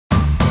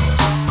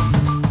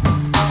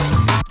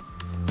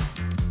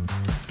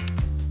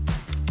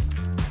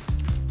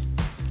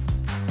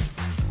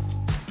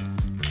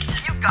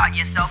got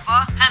yourself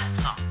a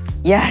pencil.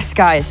 Yes,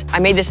 guys. I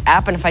made this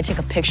app, and if I take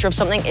a picture of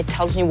something, it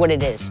tells me what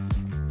it is.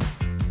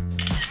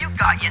 You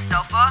got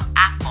yourself a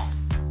apple.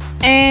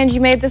 And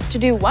you made this to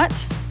do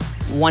what?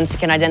 Once it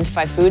can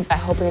identify foods, I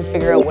hope it can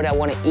figure out what I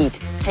want to eat.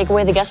 Take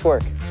away the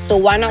guesswork. So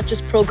why not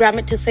just program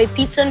it to say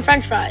pizza and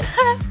french fries?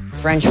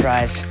 French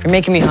fries. You're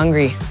making me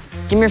hungry.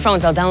 Give me your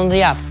phones. I'll download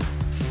the app.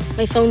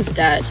 My phone's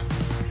dead.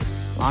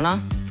 Lana,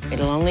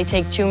 it'll only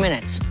take 2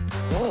 minutes.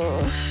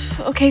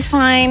 Okay,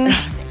 fine.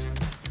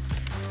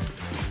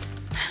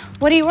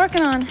 What are you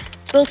working on?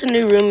 Built a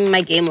new room in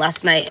my game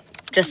last night.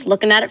 Just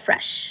looking at it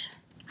fresh.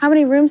 How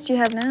many rooms do you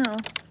have now?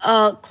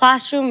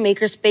 Classroom,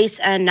 makerspace,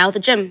 and now the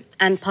gym.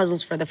 And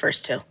puzzles for the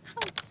first 2.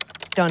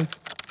 Done.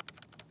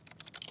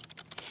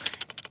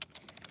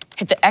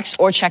 Hit the X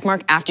or check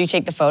mark after you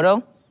take the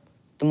photo.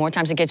 The more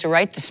times it gets it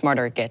right, the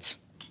smarter it gets.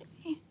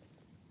 You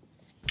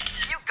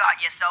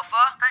got yourself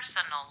a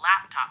personal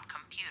laptop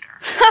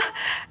computer.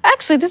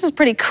 Actually, this is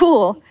pretty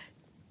cool.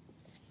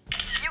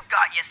 You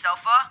got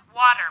yourself a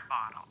water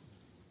bottle.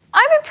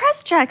 I'm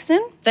impressed,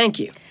 Jackson. Thank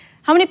you.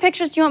 How many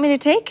pictures do you want me to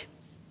take?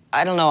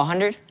 I don't know,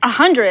 100?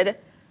 100?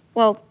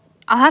 Well,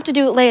 I'll have to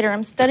do it later.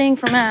 I'm studying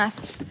for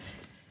math.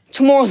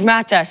 Tomorrow's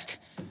math test.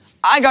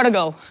 I gotta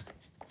go.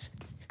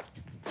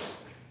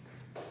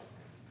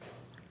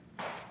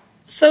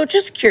 So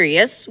just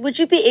curious, would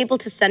you be able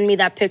to send me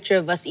that picture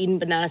of us eating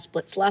banana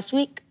splits last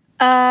week?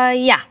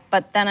 Yeah,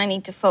 but then I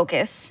need to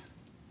focus.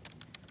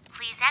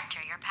 Please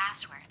enter your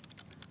password.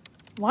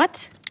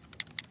 What?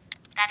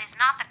 That is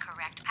not the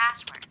correct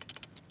password.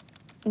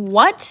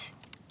 What?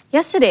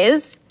 Yes, it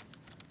is.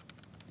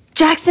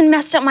 Jackson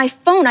messed up my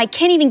phone. I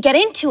can't even get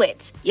into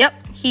it.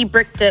 Yep, he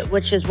bricked it,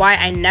 which is why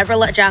I never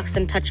let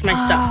Jackson touch my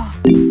stuff.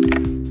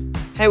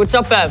 Hey, what's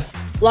up,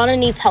 Bev? Lana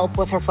needs help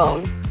with her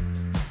phone.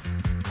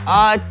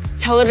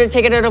 Tell her to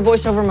take it out of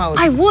voiceover mode.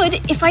 I would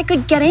if I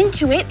could get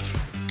into it.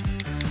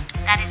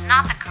 That is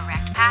not the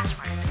correct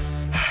password.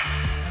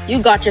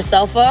 You got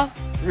yourself a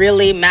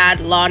really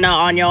mad Lana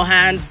on your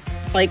hands.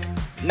 Like,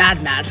 mad.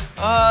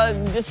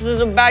 This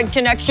is a bad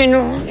connection.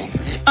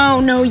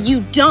 Oh, no, you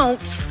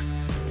don't.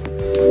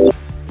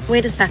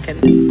 Wait a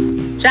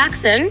second.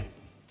 Jackson,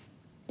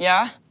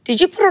 Yeah?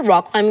 did you put a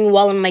rock climbing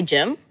wall in my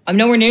gym? I'm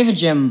nowhere near the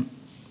gym.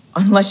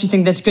 Unless you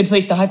think that's a good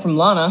place to hide from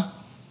Lana.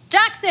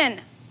 Jackson!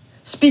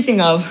 Speaking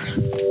of...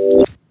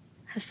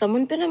 Has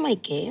someone been in my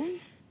game?